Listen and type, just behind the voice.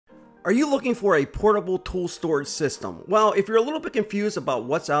Are you looking for a portable tool storage system? Well, if you're a little bit confused about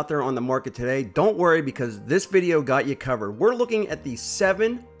what's out there on the market today, don't worry because this video got you covered. We're looking at the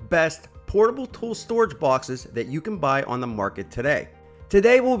 7 best portable tool storage boxes that you can buy on the market today.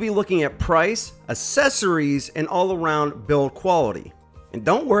 Today we'll be looking at price, accessories, and all around build quality. And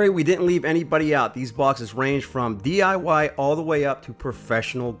don't worry, we didn't leave anybody out. These boxes range from DIY all the way up to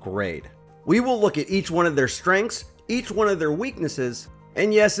professional grade. We will look at each one of their strengths, each one of their weaknesses,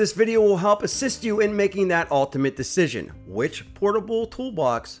 and yes, this video will help assist you in making that ultimate decision. Which portable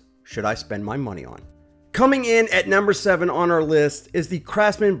toolbox should I spend my money on? Coming in at number 7 on our list is the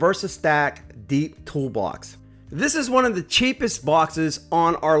Craftsman VersaStack Deep Toolbox. This is one of the cheapest boxes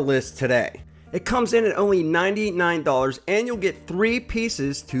on our list today. It comes in at only $99 and you'll get 3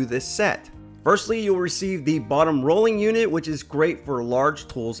 pieces to this set. Firstly, you'll receive the bottom rolling unit, which is great for large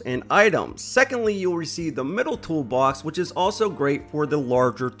tools and items. Secondly, you'll receive the middle toolbox, which is also great for the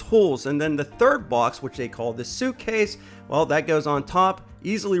larger tools. And then the third box, which they call the suitcase, well, that goes on top,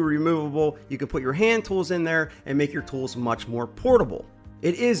 easily removable. You can put your hand tools in there and make your tools much more portable.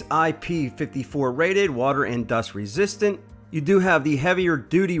 It is IP54 rated, water and dust resistant. You do have the heavier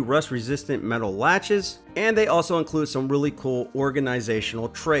duty rust resistant metal latches, and they also include some really cool organizational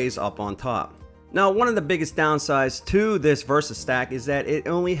trays up on top. Now, one of the biggest downsides to this VersaStack is that it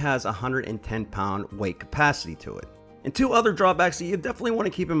only has 110 pound weight capacity to it. And 2 other drawbacks that you definitely want to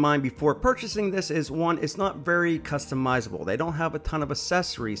keep in mind before purchasing this is, one, it's not very customizable. They don't have a ton of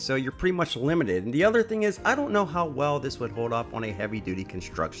accessories, so you're pretty much limited. And the other thing is, I don't know how well this would hold up on a heavy duty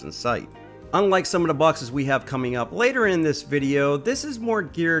construction site. Unlike some of the boxes we have coming up later in this video, this is more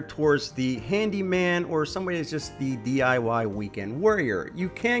geared towards the handyman or somebody that's just the DIY weekend warrior. You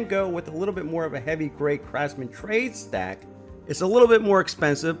can go with a little bit more of a heavy grade Craftsman trade stack. It's a little bit more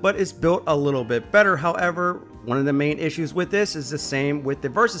expensive, but it's built a little bit better. However, one of the main issues with this is the same with the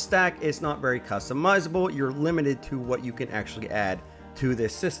VersaStack. It's not very customizable. You're limited to what you can actually add to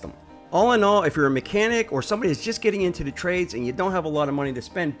this system. All in all, if you're a mechanic or somebody that's just getting into the trades and you don't have a lot of money to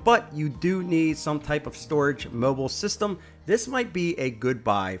spend, but you do need some type of storage mobile system, this might be a good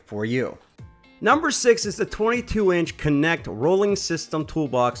buy for you. Number 6 is the 22-inch Connect Rolling System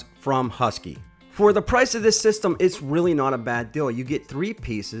Toolbox from Husky. For the price of this system, it's really not a bad deal. You get 3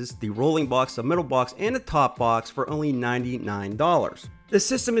 pieces, the rolling box, the middle box, and the top box for only $99. This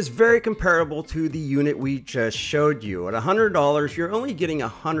system is very comparable to the unit we just showed you. At $100, you're only getting a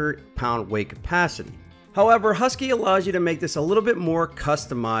 100 pound weight capacity. However, Husky allows you to make this a little bit more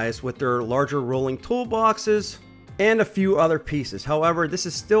customized with their larger rolling toolboxes and a few other pieces. However, this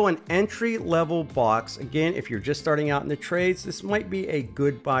is still an entry-level box. Again, if you're just starting out in the trades, this might be a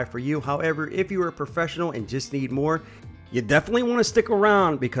good buy for you. However, if you are a professional and just need more, you definitely want to stick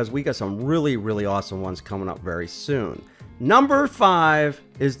around because we got some really awesome ones coming up very soon. Number 5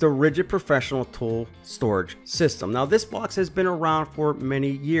 is the Ridgid Professional Tool Storage System. Now, this box has been around for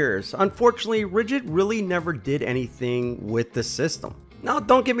many years. Unfortunately, Ridgid really never did anything with the system. Now,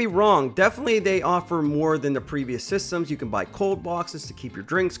 don't get me wrong, definitely they offer more than the previous systems. You can buy cold boxes to keep your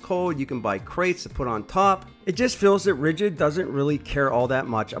drinks cold. You can buy crates to put on top. It just feels that Ridgid doesn't really care all that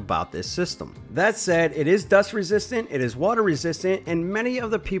much about this system. That said, it is dust resistant, it is water resistant, and many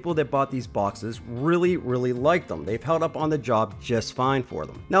of the people that bought these boxes really like them. They've held up on the job just fine for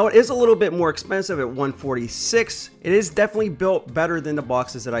them. Now, it is a little bit more expensive at $146. It is definitely built better than the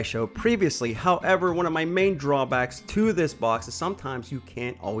boxes that I showed previously. However, one of my main drawbacks to this box is sometimes you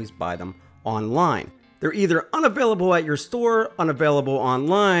can't always buy them online. They're either unavailable at your store, unavailable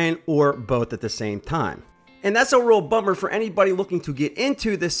online, or both at the same time. And that's a real bummer for anybody looking to get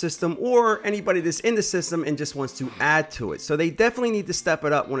into this system or anybody that's in the system and just wants to add to it. So they definitely need to step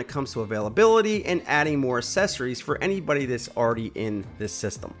it up when it comes to availability and adding more accessories for anybody that's already in this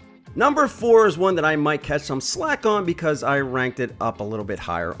system. Number 4 is one that I might catch some slack on because I ranked it up a little bit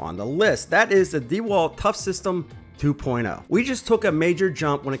higher on the list. That is the DeWalt Tough System 2.0. We just took a major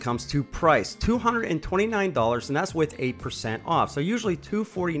jump when it comes to price, $229, and that's with 8% off. So usually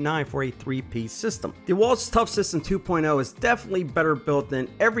 $249 for a 3-piece system. DeWalt's Tough System 2.0 is definitely better built than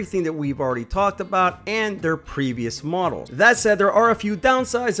everything that we've already talked about and their previous models. That said, there are a few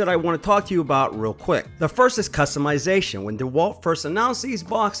downsides that I want to talk to you about real quick. The first is customization. When DeWalt first announced these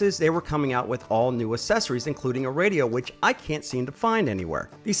boxes, they were coming out with all new accessories, including a radio, which I can't seem to find anywhere.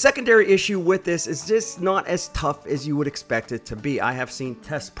 The secondary issue with this is just not as tough as you would expect it to be. I have seen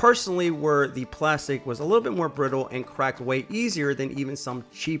tests personally where the plastic was a little bit more brittle and cracked way easier than even some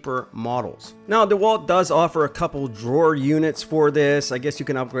cheaper models. Now, DeWalt does offer a couple drawer units for this. I guess you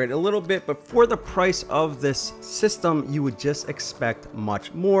can upgrade a little bit, but for the price of this system, you would just expect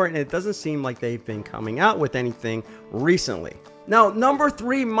much more, and it doesn't seem like they've been coming out with anything recently. Now, number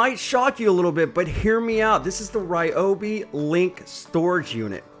 3 might shock you a little bit, but hear me out. This is the Ryobi Link storage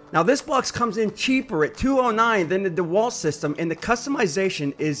unit. Now, this box comes in cheaper at $209 than the DeWalt system, and the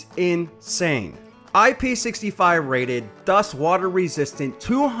customization is insane. IP65 rated, dust water resistant,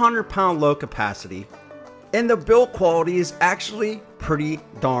 200-pound load capacity, and the build quality is actually pretty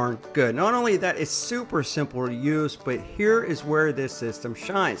darn good. Not only that, it's super simple to use, but here is where this system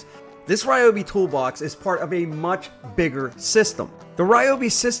shines. This Ryobi toolbox is part of a much bigger system. The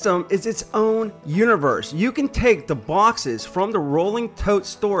Ryobi system is its own universe. You can take the boxes from the rolling tote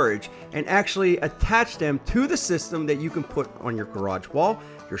storage and actually attach them to the system that you can put on your garage wall,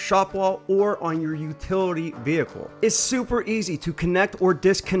 your shop wall, or on your utility vehicle. It's super easy to connect or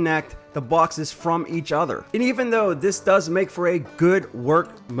disconnect the boxes from each other. And even though this does make for a good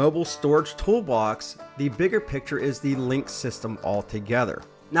work mobile storage toolbox, the bigger picture is the Link system altogether.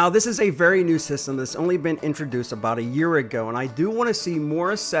 Now, this is a very new system that's only been introduced about a year ago, and I do want to see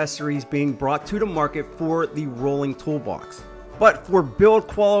more accessories being brought to the market for the rolling toolbox. But for build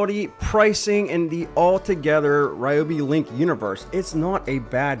quality, pricing, and the altogether Ryobi Link universe, it's not a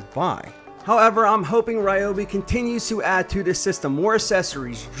bad buy. However, I'm hoping Ryobi continues to add to the system more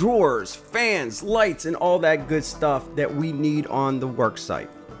accessories, drawers, fans, lights, and all that good stuff that we need on the worksite.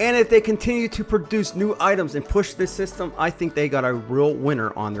 And if they continue to produce new items and push this system, I think they got a real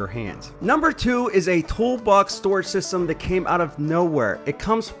winner on their hands. Number 2 is a toolbox storage system that came out of nowhere. It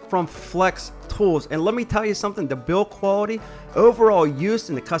comes from Flex Tools, and let me tell you something, the build quality, overall use,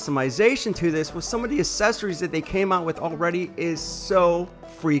 and the customization to this with some of the accessories that they came out with already is so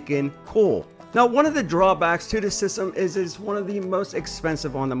freaking cool. Now, one of the drawbacks to this system is it's one of the most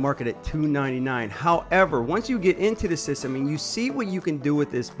expensive on the market at $299. However, once you get into the system and you see what you can do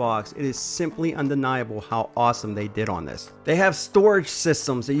with this box, it is simply undeniable how awesome they did on this. They have storage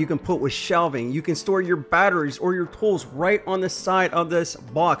systems that you can put with shelving. You can store your batteries or your tools right on the side of this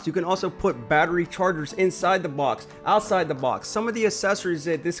box. You can also put battery chargers inside the box, outside the box. Some of the accessories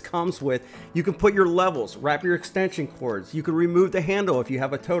that this comes with, you can put your levels, wrap your extension cords. You can remove the handle if you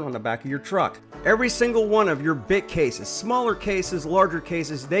have a tote on the back of your truck. Every single one of your big cases, smaller cases, larger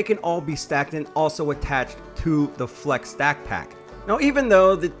cases, they can all be stacked and also attached to the Flex Stack Pack. Now, even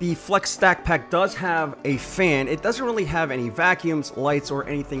though the Flex Stack Pack does have a fan, it doesn't really have any vacuums, lights, or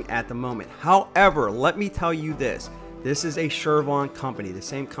anything at the moment. However, let me tell you this. This is a Shervon company, the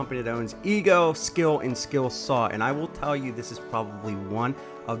same company that owns Ego, Skill, and Skill Saw. And I will tell you, this is probably one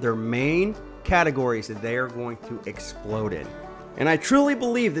of their main categories that they are going to explode in. And I truly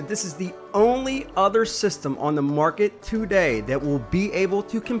believe that this is the only other system on the market today that will be able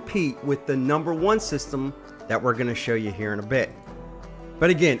to compete with the #1 system that we're going to show you here in a bit. But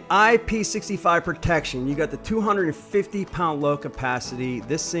again, IP65 protection, you got the 250-pound load capacity.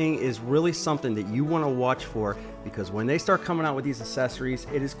 This thing is really something that you want to watch for, because when they start coming out with these accessories,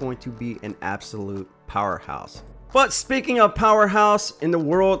 it is going to be an absolute powerhouse. But speaking of powerhouse in the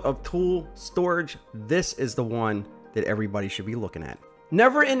world of tool storage, this is the one that everybody should be looking at.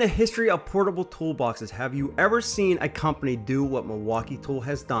 Never in the history of portable toolboxes have you ever seen a company do what Milwaukee Tool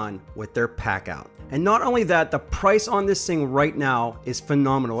has done with their pack out. And not only that, the price on this thing right now is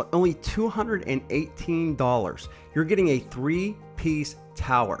phenomenal. At only $218, you're getting a 3-piece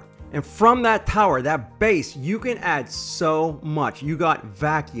tower. And from that tower, that base, you can add so much. You got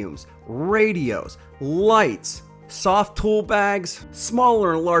vacuums, radios, lights, soft tool bags,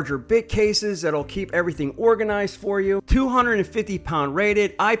 smaller and larger big cases that'll keep everything organized for you, 250-pound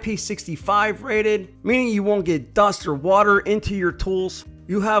rated, IP65 rated, meaning you won't get dust or water into your tools.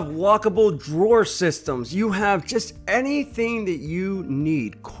 You have lockable drawer systems. You have just anything that you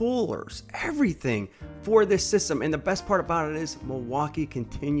need, coolers, everything for this system. And the best part about it is Milwaukee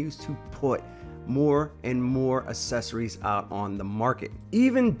continues to put more and more accessories out on the market.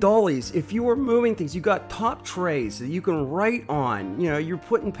 Even dollies, if you are moving things, you got top trays that you can write on. You know, you're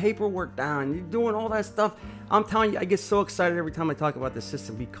putting paperwork down, you're doing all that stuff. I'm telling you, I get so excited every time I talk about this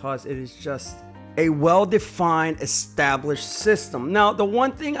system because it is just a well-defined, established system. Now, the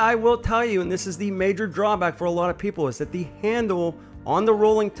one thing I will tell you, and this is the major drawback for a lot of people, is that the handle on the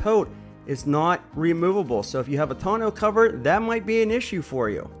rolling tote is not removable. So if you have a tonneau cover, that might be an issue for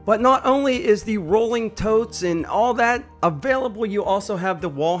you. But not only is the rolling totes and all that available, you also have the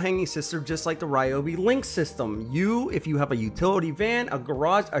wall hanging system, just like the Ryobi Link system. If you have a utility van, a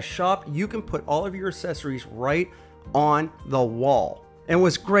garage, a shop, you can put all of your accessories right on the wall. And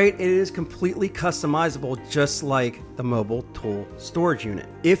what's great, it is completely customizable, just like the mobile tool storage unit.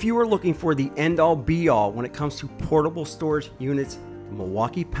 If you are looking for the end-all be-all when it comes to portable storage units, the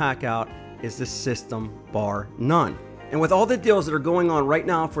Milwaukee Packout is the system bar none. And with all the deals that are going on right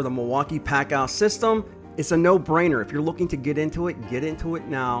now for the Milwaukee Packout system, It's a no-brainer. If you're looking to get into it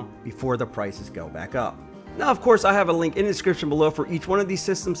now before the prices go back up. Now, of course, I have a link in the description below for each one of these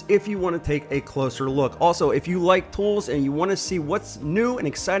systems if you want to take a closer look. Also, if you like tools and you want to see what's new and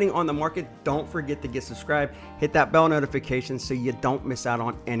exciting on the market, don't forget to get subscribed. Hit that bell notification so you don't miss out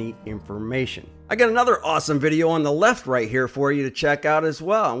on any information. I got another awesome video on the left right here for you to check out as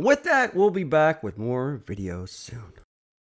well. And with that, we'll be back with more videos soon.